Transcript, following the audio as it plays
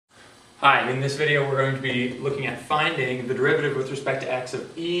Hi, in this video we're going to be looking at finding the derivative with respect to x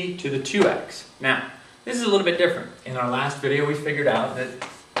of e to the 2x. Now, this is a little bit different. In our last video we figured out that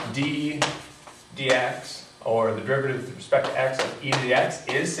d dx, or the derivative with respect to x of e to the x,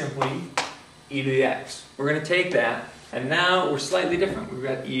 is simply e to the x. We're going to take that, and now we're slightly different. We've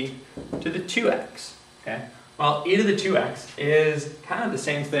got e to the 2x. Okay? Well, e to the 2x is kind of the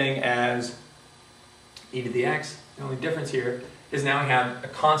same thing as e to the x. The only difference here is now we have a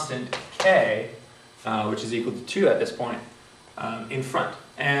constant k, which is equal to 2 at this point, in front.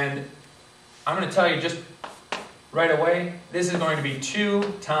 And I'm going to tell you just right away, this is going to be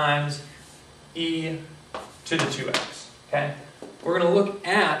 2 times e to the 2x. Okay? We're going to look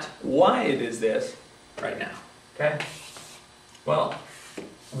at why it is this right now. Okay? Well,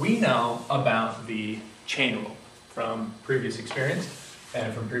 we know about the chain rule from previous experience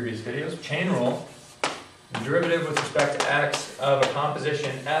and from previous videos. Chain rule: the derivative with respect to x of a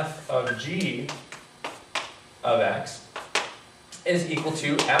composition f of g of x is equal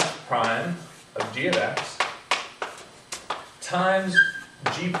to f prime of g of x times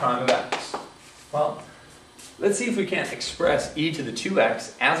g prime of x. Well, let's see if we can't express e to the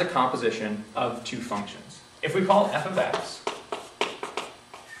 2x as a composition of two functions. If we call f of x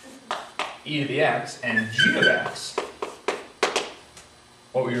e to the x and g of x,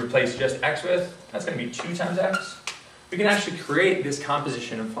 what we replace just x with, that's going to be 2 times x. We can actually create this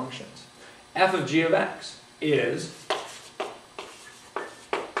composition of functions. F of g of x is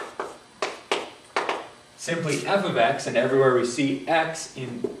simply f of x, and everywhere we see x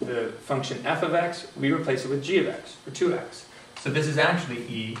in the function f of x, we replace it with g of x, or 2x. So this is actually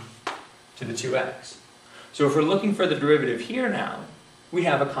e to the 2x. So if we're looking for the derivative here now, we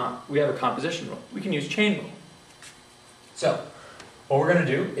have a composition rule. We can use chain rule. So what we're going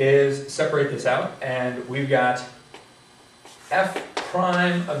to do is separate this out, and we've got f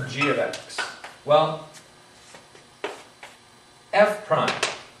prime of g of x. Well, f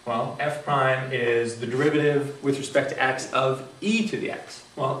prime is the derivative with respect to x of e to the x.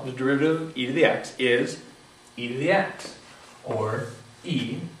 Well, the derivative of e to the x is e to the x, or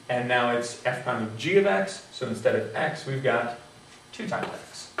e, and now it's f prime of g of x, so instead of x, we've got 2 times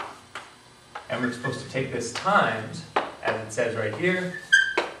x. And we're supposed to take this times, as it says right here,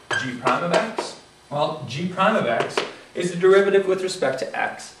 g prime of x. Well, g prime of x is the derivative with respect to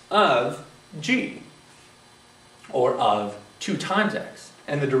x of g, or of 2 times x.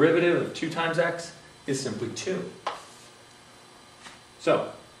 And the derivative of 2 times x is simply 2.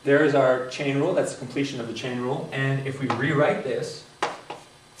 So, there's our chain rule. That's the completion of the chain rule. And if we rewrite this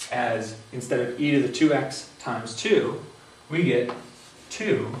as, instead of e to the 2x times 2, we get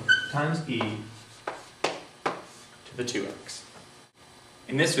 2 times e to the 2x.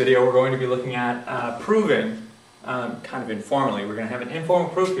 In this video, we're going to be looking at proving, kind of informally, we're going to have an informal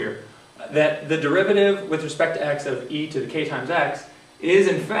proof here, that the derivative with respect to x of e to the k times x is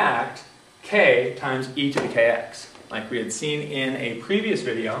in fact k times e to the kx. Like we had seen in a previous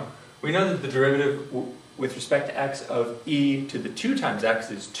video, we know that the derivative with respect to x of e to the 2 times x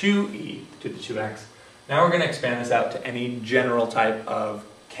is 2e to the 2x. Now we're going to expand this out to any general type of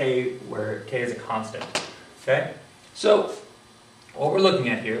k where k is a constant. Okay? So what we're looking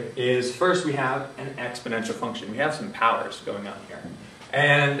at here is, first we have an exponential function. We have some powers going on here.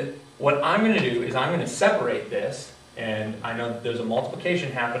 And what I'm going to do is I'm going to separate this, and I know that there's a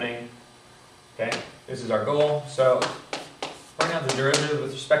multiplication happening. Okay? This is our goal. So we're going to have the derivative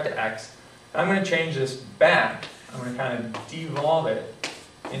with respect to x. And I'm going to change this back. I'm going to kind of devolve it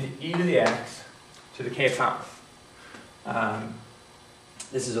into e to the x to the k power.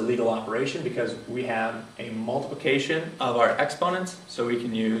 This is a legal operation because we have a multiplication of our exponents, so we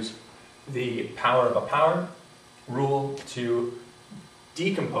can use the power of a power rule to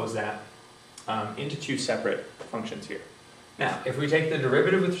decompose that into 2 separate functions here. Now, if we take the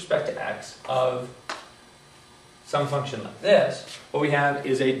derivative with respect to x of some function like this, what we have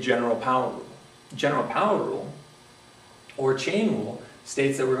is a general power rule. General power rule, or chain rule,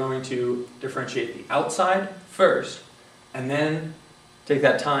 states that we're going to differentiate the outside first, and then take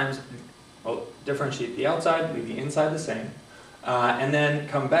that times, well, differentiate the outside, leave the inside the same, and then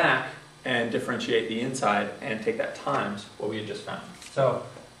come back and differentiate the inside and take that times what we had just found. So,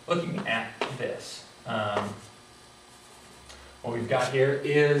 looking at this, what we've got here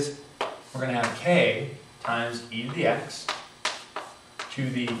is we're going to have k times e to the x to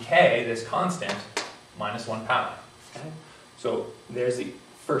the k, this constant, minus 1 power. Okay? So there's the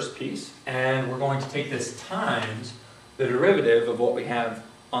first piece, and we're going to take this times the derivative of what we have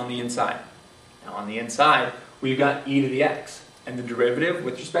on the inside. Now on the inside, we've got e to the x, and the derivative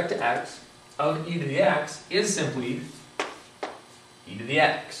with respect to x of e to the x is simply e to the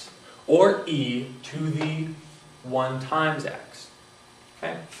x, or e to the 1 times x.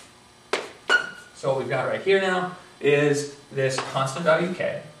 Okay? So what we've got right here now is this constant value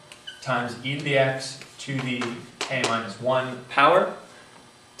k times e to the x to the k minus 1 power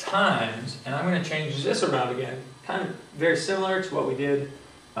times, and I'm going to change this around again, kind of very similar to what we did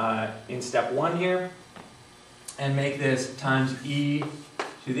in step 1 here, and make this times e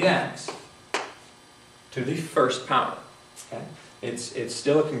to the x to the first power. Okay? It's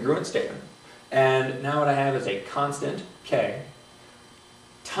still a congruent statement. And now what I have is a constant k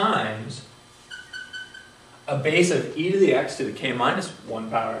times a base of e to the x to the k minus 1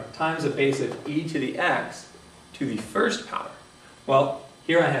 power times a base of e to the x to the first power. Well,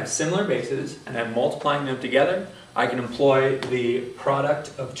 here I have similar bases, and I'm multiplying them together. I can employ the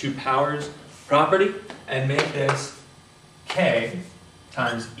product of two powers property and make this k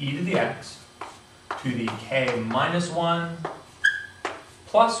times e to the x to the k minus 1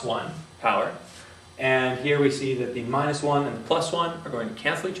 plus 1 power. And here we see that the minus 1 and the plus 1 are going to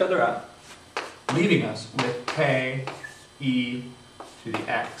cancel each other out, leaving us with k e to the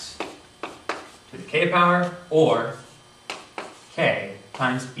x to the k power, or k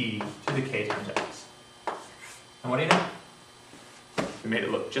times e to the k times x. And what do you know? We made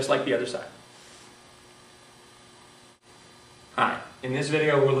it look just like the other side. Hi, in this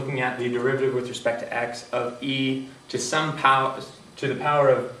video we're looking at the derivative with respect to x of e to some power, to the power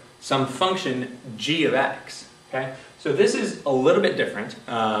of some function g of x. Okay? So this is a little bit different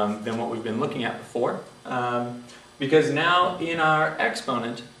than what we've been looking at before, because now in our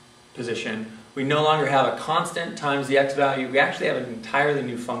exponent position we no longer have a constant times the x value. We actually have an entirely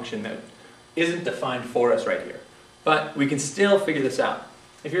new function that isn't defined for us right here. But we can still figure this out.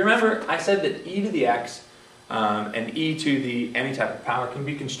 If you remember, I said that e to the x and e to the any type of power can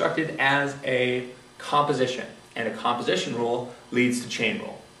be constructed as a composition, and a composition rule leads to chain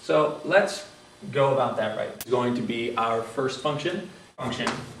rule. So let's go about that right. It's going to be our first function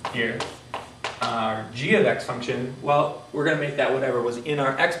here, our g of x function. Well, we're going to make that whatever was in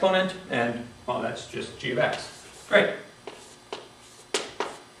our exponent, and well, that's just g of x. Great.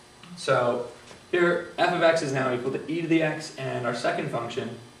 So here, f of x is now equal to e to the x, and our second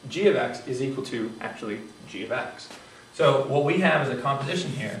function, g of x, is equal to actually g of x. So what we have is a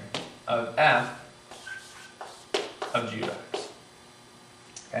composition here of f of g of x.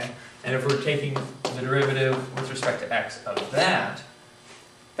 Okay? And if we're taking the derivative with respect to x of that,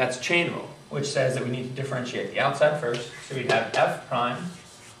 that's chain rule, which says that we need to differentiate the outside first. So we have f prime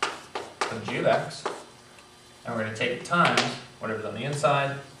of g of x, and we're going to take it times whatever's on the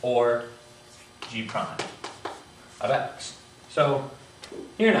inside, or g prime of x. So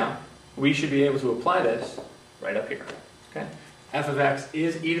here now, we should be able to apply this right up here. Okay? F of x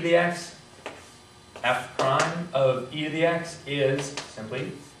is e to the x. F prime of e to the x is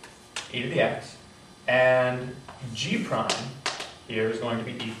simply e to the x. And g prime here is going to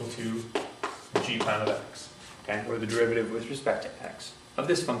be equal to g prime of x. Okay? Or the derivative with respect to x of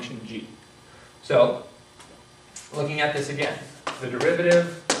this function g. So, looking at this again, the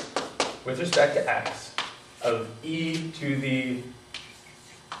derivative with respect to x of e to the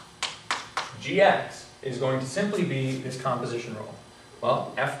gx is going to simply be this composition rule.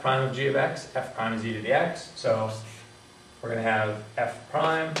 Well, f prime of g of x, f prime is e to the x, so we're going to have f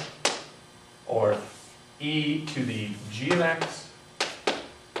prime, or e to the g of x,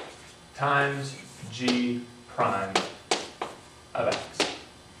 times g prime of x.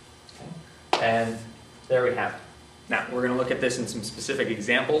 Okay? And there we have it. Now, we're going to look at this in some specific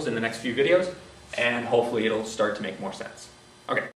examples in the next few videos, and hopefully it'll start to make more sense. Okay.